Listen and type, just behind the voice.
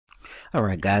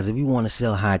Alright guys, if you want to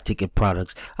sell high ticket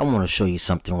products, I want to show you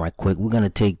something right quick. We're going to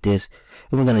take this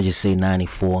and we're going to just say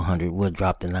 9,400. We'll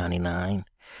drop the 99.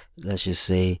 Let's just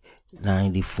say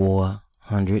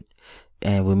 9,400,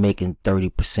 and we're making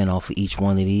 30% off of each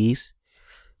one of these.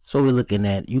 So we're looking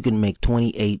at, you can make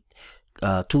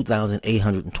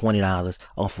 $2,820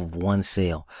 off of one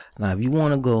sale. Now if you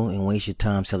want to go and waste your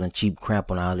time selling cheap crap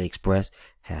on AliExpress,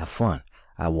 have fun.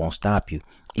 I won't stop you.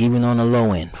 Even on the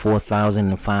low end, 4,000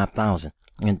 and 5,000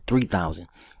 and 3,000,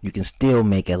 you can still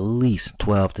make at least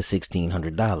 $1,200 to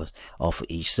 $1,600 off of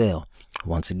each sale.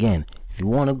 Once again, if you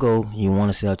want to go, you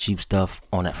want to sell cheap stuff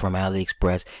on it from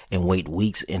AliExpress and wait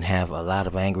weeks and have a lot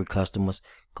of angry customers,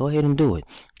 go ahead and do it.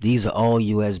 These are all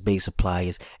US based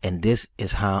suppliers, and this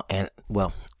is how, and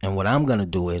what I'm going to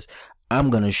do is I'm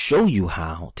going to show you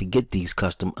how to get these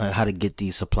how to get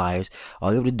these suppliers.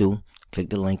 All you have to do, click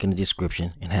the link in the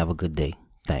description and have a good day.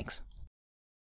 Thanks.